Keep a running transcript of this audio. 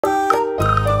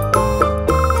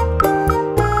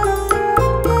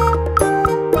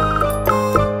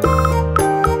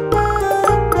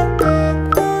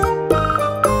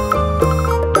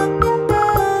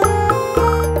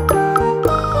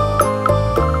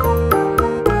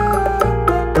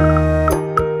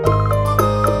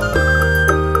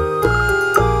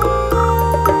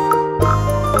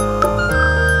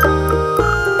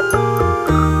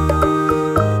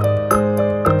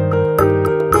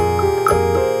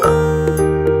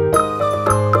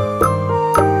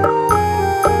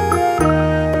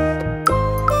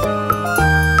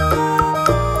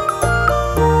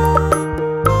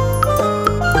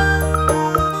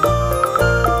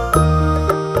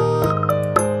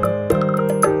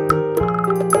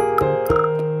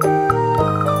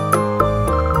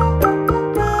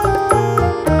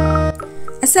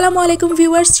আসসালামু আলাইকুম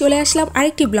ভিউয়ার্স, চলে আসলাম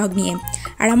আরেকটি ব্লগ নিয়ে।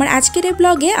 আর আমার আজকের এই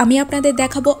ব্লগে আমি আপনাদের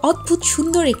দেখাবো অদ্ভুত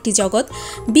সুন্দর একটি জগৎ,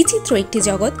 বিচিত্র একটি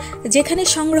জগৎ, যেখানে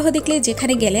সংগ্রহ দেখলে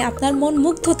যেখানে গেলে আপনার মন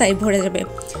মুগ্ধতায় ভরে যাবে।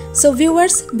 সো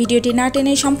ভিউয়ার্স, ভিডিওটি না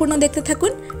টেনে সম্পূর্ণ দেখতে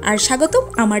থাকুন। আর স্বাগতম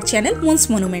আমার চ্যানেল মুনস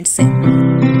মনুমেন্টসে।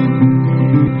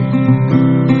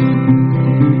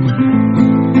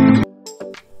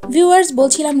 ভিউয়ার্স,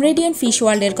 বলছিলাম রেডিয়েন্ট ফিশ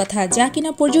ওয়ার্ল্ডের কথা, যা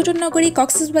কিনা পর্যটন নগরী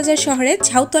কক্সবাজার শহরের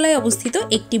ঝাউতলায় অবস্থিত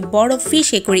একটি বড় ফিশ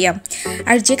অ্যাকোয়ারিয়াম।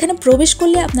 আর যেখানে প্রবেশ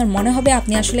করলে আপনার মনে হবে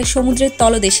আপনি আসলে সমুদ্রের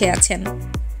তলদেশে আছেন।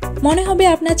 মনে হবে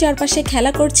আপনার চারপাশে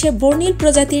খেলা করছে বর্ণিল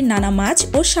প্রজাতির নানা মাছ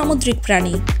ও সামুদ্রিক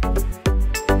প্রাণী।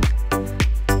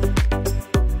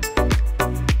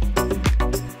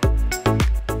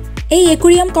 এই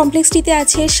অ্যাকোয়ারিয়াম কমপ্লেক্সটিতে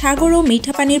আছে সাগর ও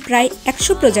মিঠা পানির প্রায়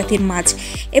 100 প্রজাতির মাছ,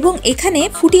 এবং এখানে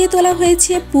ফুটিয়ে তোলা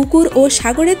হয়েছে পুকুর ও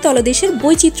সাগরের তলদেশের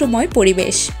বৈচিত্র্যময়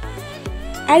পরিবেশ।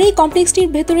 আর এই কমপ্লেক্সটির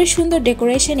ভেতরে সুন্দর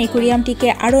ডেকোরেশন অ্যাকোয়ারিয়ামটিকে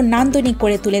আরও নান্দনিক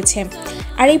করে তুলেছে।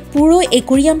 আর এই পুরো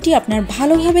অ্যাকোয়ারিয়ামটি আপনার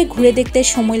ভালোভাবে ঘুরে দেখতে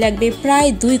সময় লাগবে প্রায়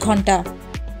 2 ঘন্টা।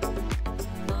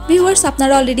 ভিউয়ার্স,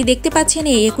 আপনারা অলরেডি দেখতে পাচ্ছেন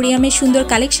এই অ্যাকোয়ারিয়ামের সুন্দর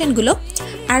কালেকশনগুলো।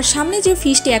 আর সামনে যে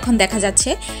ফিশটি এখন দেখা যাচ্ছে,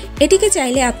 এটিকে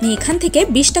চাইলে আপনি এখান থেকে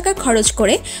 20 টাকা খরচ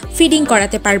করে ফিডিং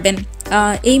করাতে পারবেন।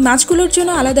 এই মাছগুলোর জন্য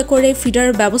আলাদা করে ফিডার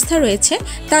ব্যবস্থা রয়েছে,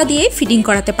 তা দিয়ে ফিডিং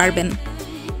করাতে পারবেন।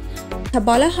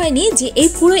 বলা হয়নি যে এই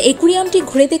পুরো অ্যাকোয়ারিয়ামটি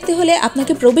ঘুরে দেখতে হলে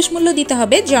আপনাকে প্রবেশ মূল্য দিতে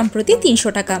হবে জনপ্রতি 300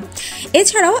 টাকা।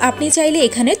 এছাড়াও আপনি চাইলে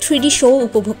এখানে 3D শো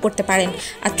উপভোগ করতে পারেন।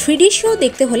 আর 3D শো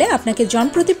দেখতে হলে আপনাকে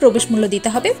জনপ্রতি প্রবেশ মূল্য দিতে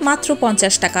হবে মাত্র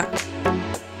 50 টাকা।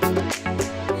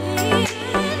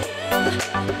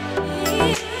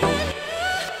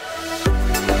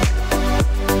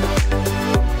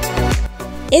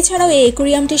 এছাড়াও এই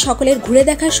অ্যাকোয়ারিয়ামটি সকলের ঘুরে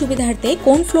দেখার সুবিধার্থে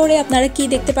কোন ফ্লোরে আপনারা কি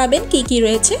দেখতে পাবেন, কি কি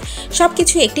রয়েছে,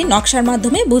 সবকিছু একটি নকশার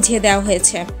মাধ্যমে বুঝিয়ে দেওয়া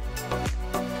হয়েছে।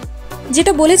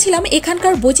 যেটা বলেছিলাম,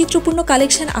 এখানকার বৈচিত্র্যপূর্ণ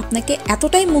কালেকশন আপনাকে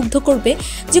এতটাই মুগ্ধ করবে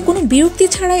যে কোনো বিরক্তি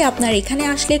ছাড়াই আপনার এখানে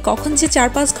আসলে কখন যে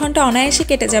 4-5 ঘন্টা অনায়াসে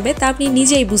কেটে যাবে তা আপনি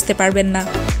নিজেই বুঝতে পারবেন না।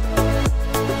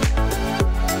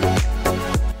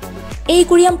 এই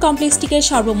অ্যাকোয়ারিয়াম কমপ্লেক্সটিকে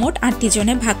সর্বমোট 8টি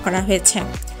জোনে ভাগ করা হয়েছে।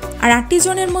 আর 8টি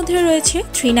জোনের মধ্যে রয়েছে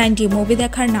 390 মুভি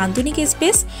দেখার নান্দনিক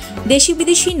স্পেস, দেশি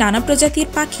বিদেশি নানা প্রজাতির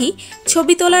পাখি,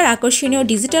 ছবি তোলার আকর্ষণীয়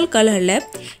ডিজিটাল কালার ল্যাব।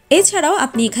 এছাড়াও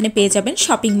আপনি এখানে পেয়ে যাবেন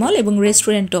শপিং মল এবং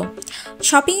রেস্টুরেন্টও।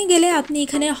 শপিংয়ে গেলে আপনি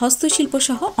এখানে হস্তশিল্প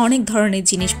সহ অনেক ধরনের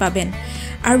জিনিস পাবেন।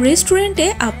 আর রেস্টুরেন্টে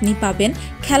আপনি পাবেন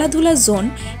খেলাধুলা জোন,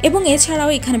 এবং এছাড়াও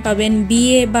এখানে পাবেন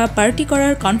বিয়ে বা পার্টি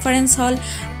করার কনফারেন্স হল।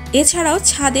 এছাড়াও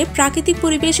ছাদে প্রাকৃতিক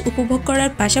পরিবেশ উপভোগ করার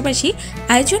পাশাপাশি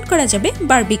আয়োজন করা যাবে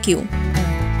বারবিকিউ।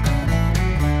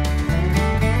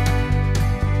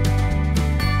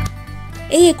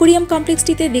 এই অ্যাকোয়ারিয়াম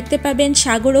কমপ্লেক্সটিতে দেখতে পাবেন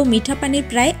সাগর ও মিঠা পানির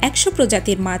প্রায় 100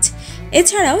 প্রজাতির মাছ।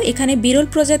 এছাড়াও এখানে বিরল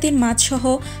প্রজাতির মাছ সহ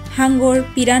হাঙ্গর,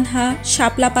 পিরানহা,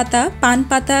 শাপলা পাতা, পান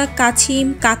পাতা, কাছিম,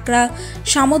 কাঁকড়া,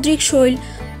 সামুদ্রিক শৈল,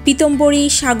 পিতম্বরী,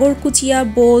 সাগর কুচিয়া,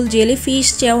 বোল, জেলিফিশ,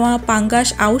 চেওয়া, পাঙ্গাস,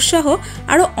 আউশ সহ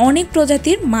আরও অনেক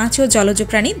প্রজাতির মাছ ও জলজ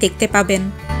প্রাণী দেখতে পাবেন।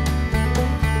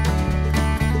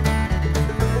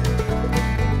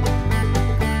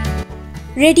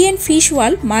 রেডিয়েন্ট ফিশ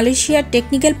ওয়ার্ল্ড মালয়েশিয়ার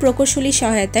টেকনিক্যাল প্রকৌশলী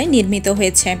সহায়তায় নির্মিত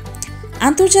হয়েছে।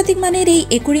 আন্তর্জাতিক মানের এই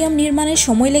অ্যাকোয়ারিয়াম নির্মাণের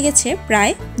সময় লেগেছে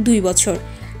প্রায় 2 বছর।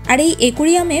 আর এই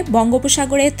অ্যাকোয়ারিয়ামে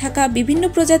বঙ্গোপসাগরে থাকা বিভিন্ন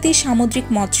প্রজাতির সামুদ্রিক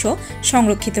মৎস্য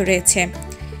সংরক্ষিত রয়েছে।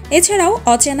 এছাড়াও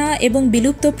অচেনা এবং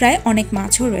বিলুপ্ত প্রায় অনেক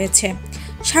মাছও রয়েছে।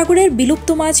 সাগরের বিলুপ্ত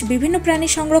মাছ বিভিন্ন প্রাণী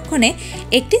সংরক্ষণে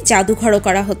একটি জাদুঘরও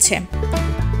করা হচ্ছে।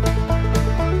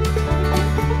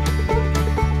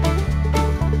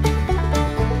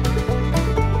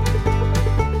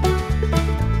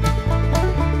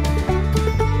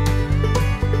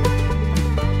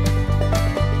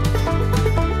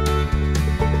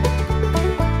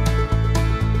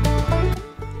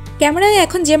 ক্যামেরায়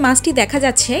এখন যে মাছটি দেখা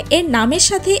যাচ্ছে, এর নামের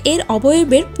সাথে এর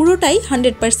অবয়বের পুরোটাই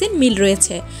 100% মিল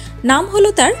রয়েছে। নাম হলো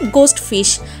তার গোস্ট ফিশ।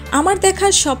 আমার দেখা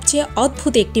সবচেয়ে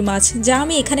অদ্ভুত একটি মাছ, যা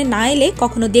আমি এখানে না এলে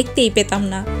কখনো দেখতেই পেতাম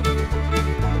না।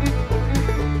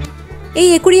 এই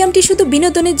অ্যাকোয়ারিয়ামটি শুধু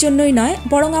বিনোদনের জন্যই নয়,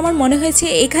 বরং আমার মনে হয়েছে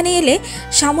এখানে এলে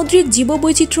সামুদ্রিক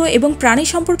জীববৈচিত্র্য এবং প্রাণী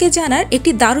সম্পর্কে জানার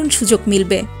একটি দারুণ সুযোগ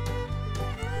মিলবে।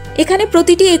 এখানে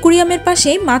প্রতিটি অ্যাকোয়ারিয়ামের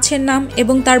পাশে মাছের নাম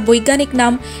এবং তার বৈজ্ঞানিক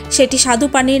নাম, সেটি স্বাদু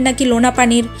পানির নাকি লোনা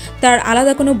পানির, তার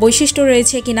আলাদা কোনো বৈশিষ্ট্য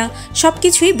রয়েছে কিনা,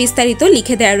 সবকিছুই বিস্তারিত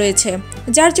লিখে দেওয়া রয়েছে,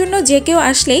 যার জন্য যে কেউ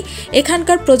আসলেই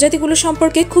এখানকার প্রজাতিগুলো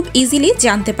সম্পর্কে খুব ইজিলি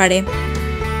জানতে পারে।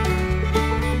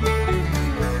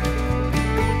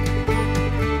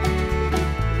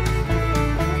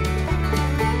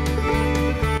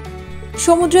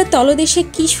 সমুদ্রের তলদেশে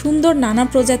কি সুন্দর নানা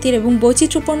প্রজাতির এবং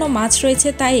বৈচিত্র্যপূর্ণ মাছ রয়েছে,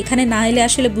 তাই এখানে না এলে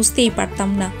আসলে বুঝতেই পারতাম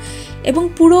না। এবং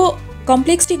পুরো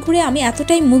কমপ্লেক্সটি ঘুরে আমি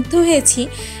এতটাই মুগ্ধ হয়েছি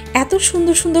এত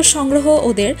সুন্দর সুন্দর সংগ্রহ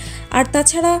ওদের। আর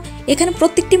তাছাড়া এখানে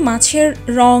প্রত্যেকটি মাছের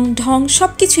রং ঢং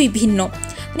সব কিছুই ভিন্ন,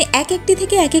 মানে এক একটি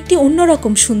থেকে এক একটি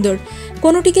অন্যরকম সুন্দর।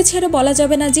 কোনোটিকে ছেড়ে বলা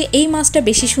যাবে না যে এই মাছটা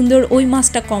বেশি সুন্দর, ওই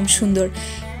মাছটা কম সুন্দর।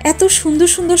 এত সুন্দর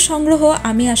সুন্দর সংগ্রহ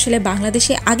আমি আসলে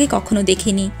বাংলাদেশে আগে কখনো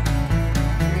দেখিনি।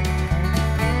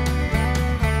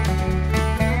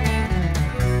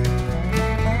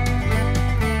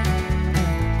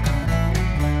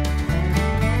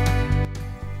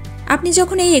 আপনি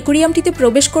যখন এই অ্যাকোয়ারিয়ামটিতে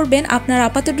প্রবেশ করবেন, আপনার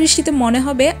আপাতদৃষ্টিতে মনে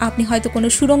হবে আপনি হয়তো কোনো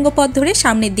সুড়ঙ্গ পথ ধরে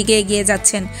সামনের দিকে এগিয়ে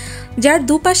যাচ্ছেন, যার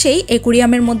দুপাশেই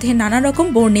অ্যাকোয়ারিয়ামের মধ্যে নানা রকম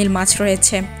বর্ণিল মাছ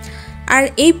রয়েছে। আর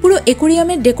এই পুরো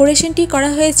অ্যাকোয়ারিয়ামের ডেকোরেশনটি করা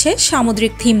হয়েছে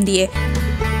সামুদ্রিক থিম দিয়ে।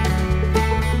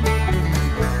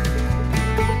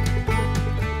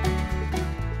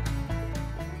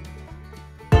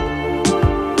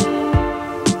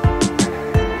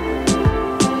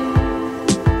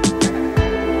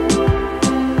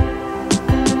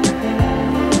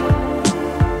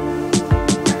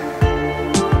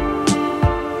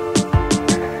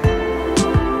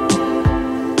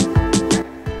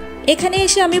 এখানে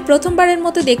এসে আমি প্রথমবারের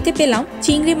মতো দেখতে পেলাম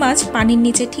চিংড়ি মাছ পানির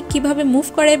নিচে ঠিক কিভাবে মুভ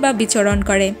করে বা বিচরণ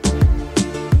করে।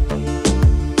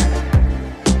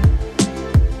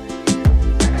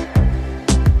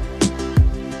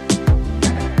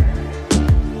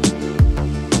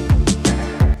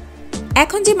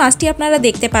 এখন যে মাছটি আপনারা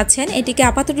দেখতে পাচ্ছেন, এটিকে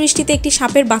আপাতদৃষ্টিতে একটি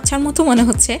সাপের বাচ্চার মতো মনে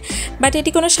হচ্ছে, বাট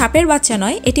এটি কোনো সাপের বাচ্চা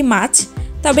নয়, এটি মাছ।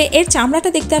 তবে এর চামড়াটা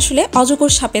দেখতে আসলে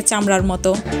অজগর সাপের চামড়ার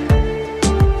মতো।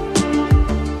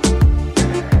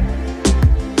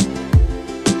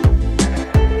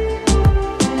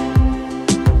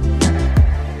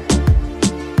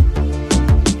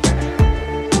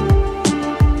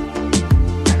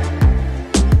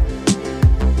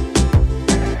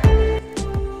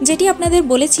 যেটি আপনাদের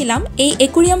বলেছিলাম, এই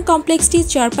অ্যাকোয়ারিয়াম কমপ্লেক্সটির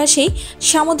চারপাশেই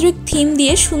সামুদ্রিক থিম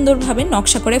দিয়ে সুন্দরভাবে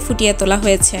নকশা করে ফুটিয়ে তোলা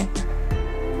হয়েছে।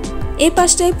 এই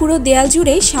পাশটায় পুরো দেয়াল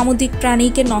জুড়েই সামুদ্রিক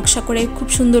প্রাণীকে নকশা করে খুব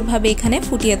সুন্দরভাবে এখানে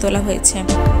ফুটিয়ে তোলা হয়েছে।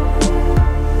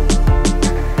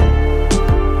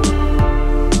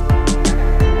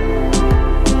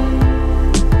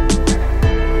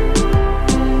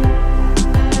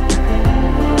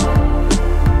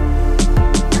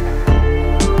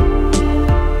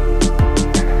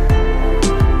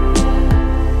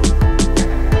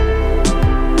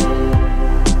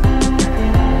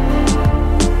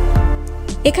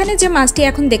 এখানে যে মাছটি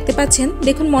এখন দেখতে পাচ্ছেন,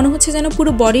 দেখুন মনে হচ্ছে যেন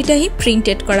পুরো বডিটাই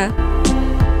প্রিন্টেড করা।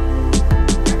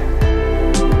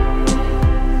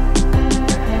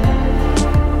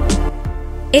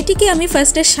 এটিকে আমি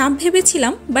ফার্স্টে সাপ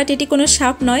ভেবেছিলাম, বাট এটি কোনো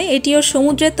সাপ নয়, এটিও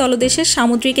সমুদ্রের তলদেশের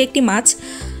সামুদ্রিক একটি মাছ।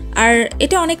 আর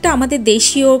এটা অনেকটা আমাদের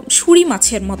দেশীয় শুঁড়ি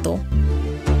মাছের মতো।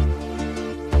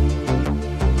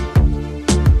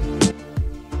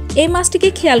 এই মাছটিকে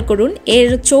খেয়াল করুন, এর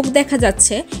চোখ দেখা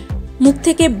যাচ্ছে, মুখ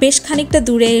থেকে বেশ খানিকটা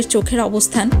দূরে এর চোখের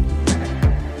অবস্থান।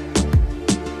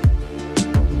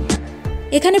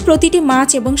 এখানে প্রতিটি মাছ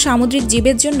এবং সামুদ্রিক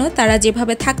জীবের জন্য তারা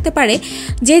যেভাবে থাকতে পারে,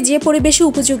 যে পরিবেশে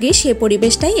উপযোগী সেই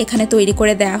পরিবেশটাই এখানে তৈরি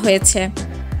করে দেওয়া হয়েছে।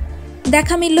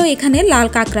 দেখা মিলল এখানে লাল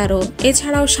কাঁকড়ারও,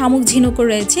 এছাড়াও শামুক ঝিনুকও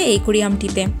রয়েছে এই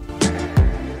অ্যাকোয়ারিয়ামটিতে।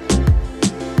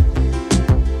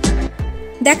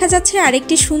 দেখা যাচ্ছে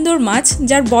আরেকটি সুন্দর মাছ,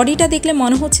 যার বডিটা দেখলে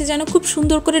মনে হচ্ছে যেন খুব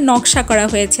সুন্দর করে নকশা করা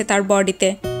হয়েছে তার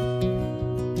বডিতে।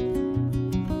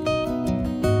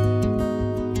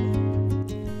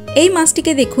 এই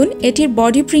মাছটিকে দেখুন, এটির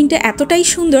বডি প্রিন্টটা এতটাই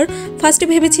সুন্দর, ফার্স্টে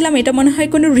ভেবেছিলাম এটা মনে হয়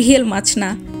কোনো রিয়েল মাছ না।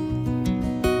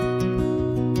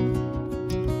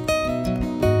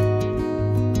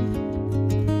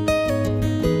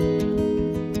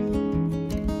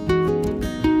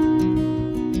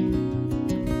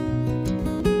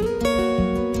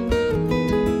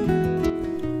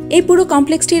 এই পুরো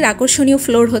কমপ্লেক্সটির আকর্ষণীয়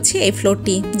ফ্লোর হচ্ছে এই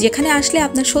ফ্লোরটি, যেখানে আসলে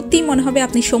আপনার সত্যিই মনে হবে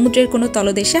আপনি সমুদ্রের কোনো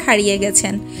তলদেশে হারিয়ে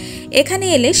গেছেন। এখানে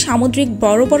এলে সামুদ্রিক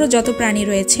বড় বড় যত প্রাণী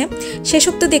রয়েছে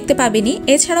সেসব তো দেখতে পাবেনই,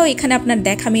 এছাড়াও এখানে আপনার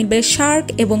দেখা মিলবে শার্ক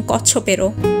এবং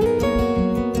কচ্ছপেরও।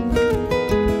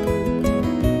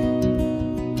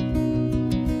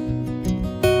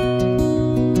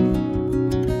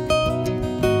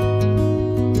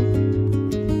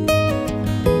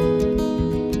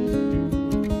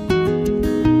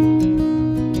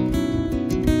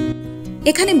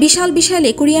 এখানে বিশাল বিশাল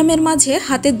অ্যাকোয়ারিয়ামের মাঝে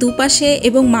হাতের দুপাশে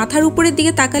এবং মাথার উপরের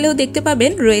দিকে তাকালেও দেখতে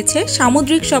পাবেন রয়েছে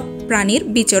সামুদ্রিক সব প্রাণীর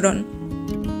বিচরণ।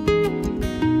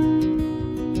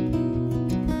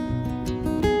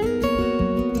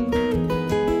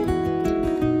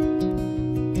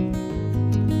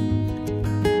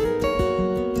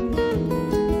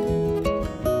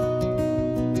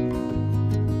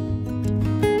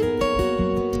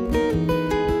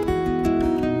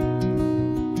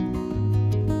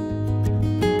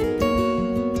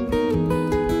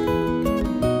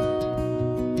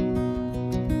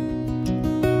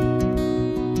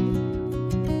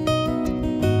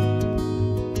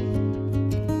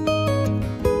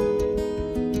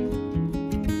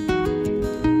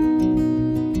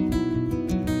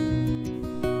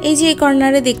 এই যে এই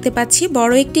কর্নারে দেখতে পাচ্ছি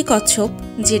বড় একটি কচ্ছপ,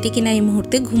 যেটি কিনা এই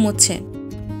মুহূর্তে ঘুমোচ্ছে।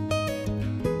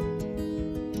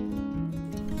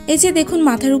 এই যে দেখুন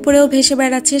মাথার উপরেও ভেসে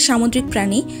বেড়াচ্ছে সামুদ্রিক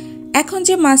প্রাণী। এখন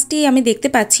যে মাছটি আমি দেখতে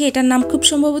পাচ্ছি এটার নাম খুব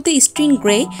সম্ভবত স্ট্রিং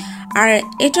গ্রে, আর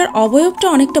এটার অবয়বটা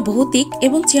অনেকটা ভৌতিক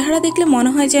এবং চেহারা দেখলে মনে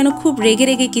হয় যেন খুব রেগে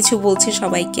রেগে কিছু বলছে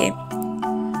সবাইকে।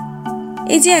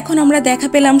 এই যে এখন আমরা দেখা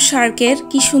পেলাম শার্কের,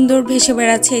 কি সুন্দর ভেসে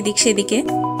বেড়াচ্ছে এদিক সেদিকে।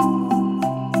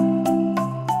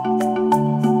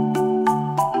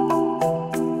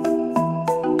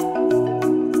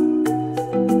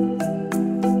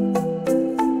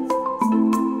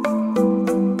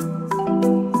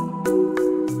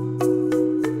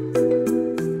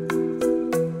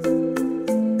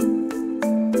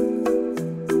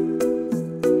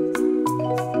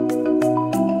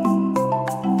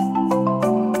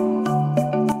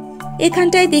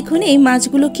 এখানটায় দেখুন এই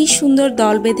মাছগুলো কি সুন্দর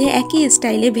দল বেঁধে একই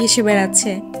স্টাইলে ভেসে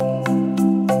বেড়াচ্ছে।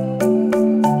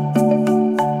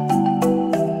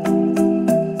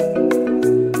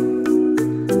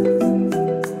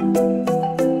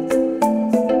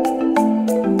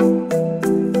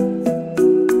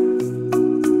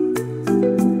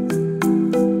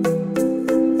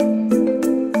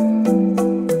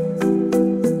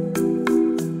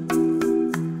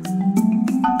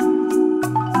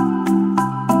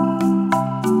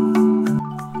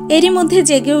 এরই মধ্যে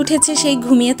জেগে উঠেছে সেই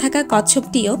ঘুমিয়ে থাকা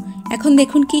কচ্ছপটিও। এখন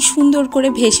দেখুন কি সুন্দর করে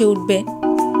ভেসে উঠবে।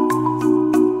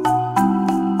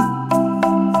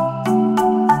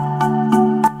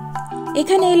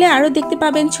 এখানে এলে আরো দেখতে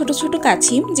পাবেন ছোট ছোট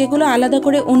কাছিম, যেগুলো আলাদা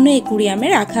করে অন্য অ্যাকুরিয়ামে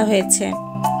রাখা হয়েছে।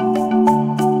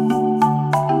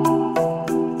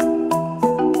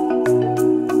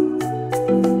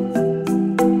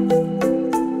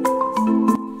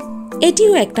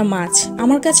 এটিও একটা মাছ।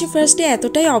 আমার কাছে ফার্স্টে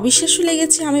এতটাই অবিশ্বাস্য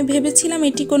লেগেছে, আমি ভেবেছিলাম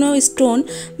এটি কোনো স্টোন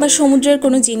বা সমুদ্রের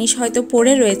কোনো জিনিস হয়তো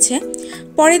পড়ে রয়েছে।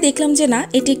 পরে দেখলাম যে না,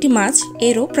 এটি একটি মাছ,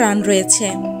 এরও প্রাণ রয়েছে।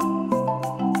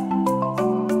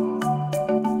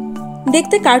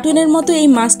 দেখতে কার্টুনের মতো এই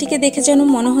মাছটিকে দেখে যেন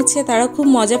মনে হচ্ছে তারা খুব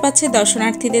মজা পাচ্ছে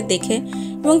দর্শনার্থীদের দেখে,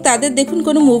 এবং তাদের দেখুন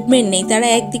কোনো মুভমেন্ট নেই, তারা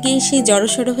একদিকেই সেই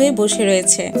জড়সড় হয়ে বসে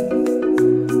রয়েছে।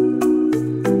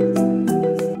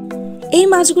 এই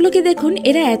মাছগুলোকে দেখুন,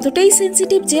 এরা এতটাই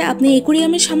সেন্সিটিভ যে আপনি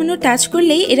অ্যাকুরিয়ামের সামান্য টাচ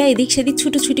করলেই এরা এদিক সেদিক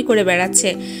ছুটোছুটি করে বেড়াচ্ছে।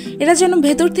 এরা যেন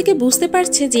ভেতর থেকে বুঝতে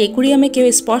পারছে যে অ্যাকুরিয়ামে কেউ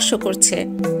স্পর্শ করছে।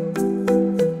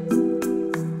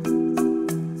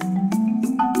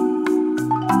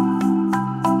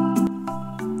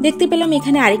 দেখতে পেলাম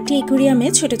এখানে আরেকটি অ্যাকুরিয়ামে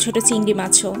ছোট ছোট চিংড়ি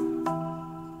মাছও।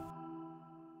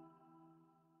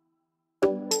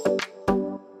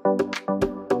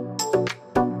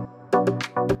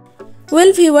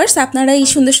 ওয়েল ভিউয়ার্স, আপনারা এই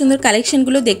সুন্দর সুন্দর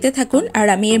কালেকশনগুলো দেখতে থাকুন, আর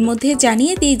আমি এর মধ্যে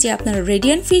জানিয়ে দিই যে আপনারা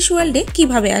রেডিয়ান্ট ফিশ ওয়ার্ল্ডে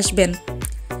কিভাবে আসবেন।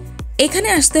 এখানে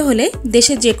আসতে হলে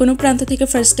দেশের যে কোনো প্রান্ত থেকে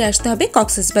ফার্স্টে আসতে হবে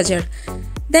কক্স'সবাজার।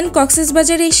 দেন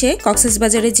কক্স'সবাজারে এসে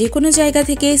কক্স'সবাজারে যে কোনো জায়গা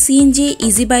থেকে সিএনজি,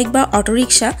 ইজি বাইক বা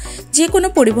অটোরিকশা যে কোনো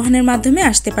পরিবহনের মাধ্যমে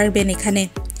আসতে পারবেন এখানে।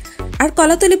 আর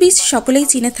কলাতলি বিচ সকলেই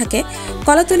চিনে থাকে।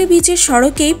 কলাতলি বিচের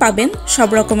সড়কেই পাবেন সব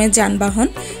রকমের যানবাহন।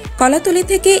 কলাতলি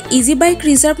থেকে ইজি বাইক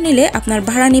রিজার্ভ নিলে আপনার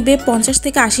ভাড়া নেবে 50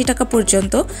 থেকে 80 টাকা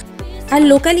পর্যন্ত, আর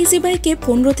লোকাল ইজি বাইকে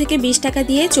 15 থেকে 20 টাকা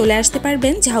দিয়ে চলে আসতে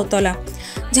পারবেন ঝাউতলা।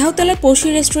 ঝাউতলার পৌষি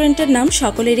রেস্টুরেন্টের নাম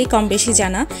সকলেরই কম বেশি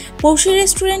জানা। পৌষি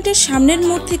রেস্টুরেন্টের সামনের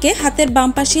মোড় থেকে হাতের বাম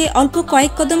পাশে অল্প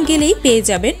কয়েক কদম গেলেই পেয়ে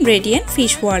যাবেন রেডিয়ান্ট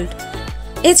ফিশ ওয়ার্ল্ড।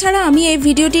 এছাড়া আমি এই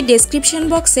ভিডিওটি ডেসক্রিপশন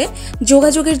বক্সে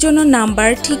যোগাযোগের জন্য নাম্বার,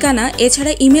 ঠিকানা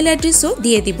এছাড়া ইমেল অ্যাড্রেসও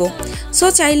দিয়ে দিব। সো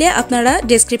চাইলে আপনারা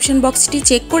ডেসক্রিপশন বক্সটি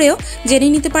চেক করেও জেনে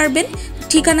নিতে পারবেন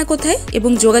ঠিকানা কোথায়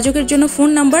এবং যোগাযোগের জন্য ফোন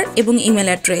নাম্বার এবং ইমেল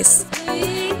অ্যাড্রেস।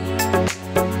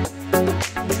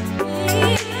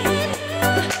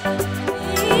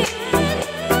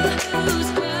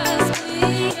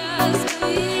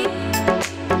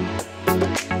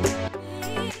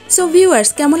 সো ভিউয়ার্স,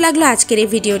 কেমন লাগলো আজকের এই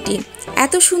ভিডিওটি?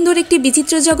 এত সুন্দর একটি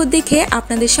বিচিত্র জগৎ দেখে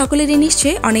আপনাদের সকলেরই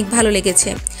নিশ্চয়ই অনেক ভালো লেগেছে।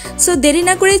 সো দেরি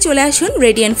না করে চলে আসুন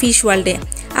রেডিয়ান্ট ফিশ ওয়ার্ল্ডে।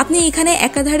 আপনি এখানে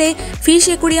একাধারে ফিশ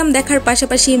অ্যাকুরিয়াম দেখার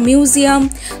পাশাপাশি মিউজিয়াম,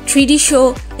 3D শো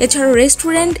এছাড়াও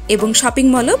রেস্টুরেন্ট এবং শপিং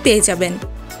মলও পেয়ে যাবেন।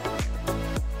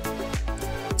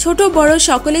 ছোট বড়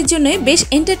সকলের জন্যই বেশ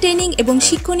এন্টারটেইনিং এবং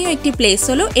শিক্ষণীয় একটি প্লেস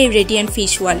হলো এই রেডিয়ান্ট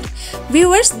ফিশ ওয়ার্ল্ড।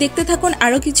 ভিউয়ার্স, দেখতে থাকুন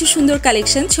আরও কিছু সুন্দর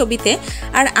কালেকশন ছবিতে।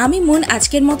 আর আমি মুন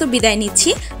আজকের মতো বিদায় নিচ্ছি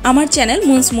আমার চ্যানেল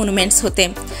মুনস মনুমেন্টস হতে।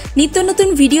 নিত্য নতুন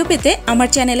ভিডিও পেতে আমার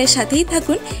চ্যানেলের সাথেই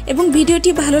থাকুন এবং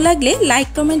ভিডিওটি ভালো লাগলে লাইক,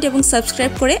 কমেন্ট এবং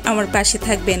সাবস্ক্রাইব করে আমার পাশে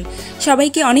থাকবেন।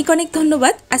 সবাইকে অনেক অনেক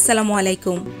ধন্যবাদ। আসসালামু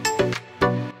আলাইকুম।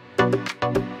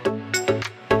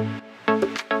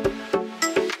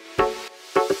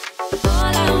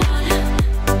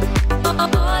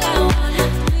 all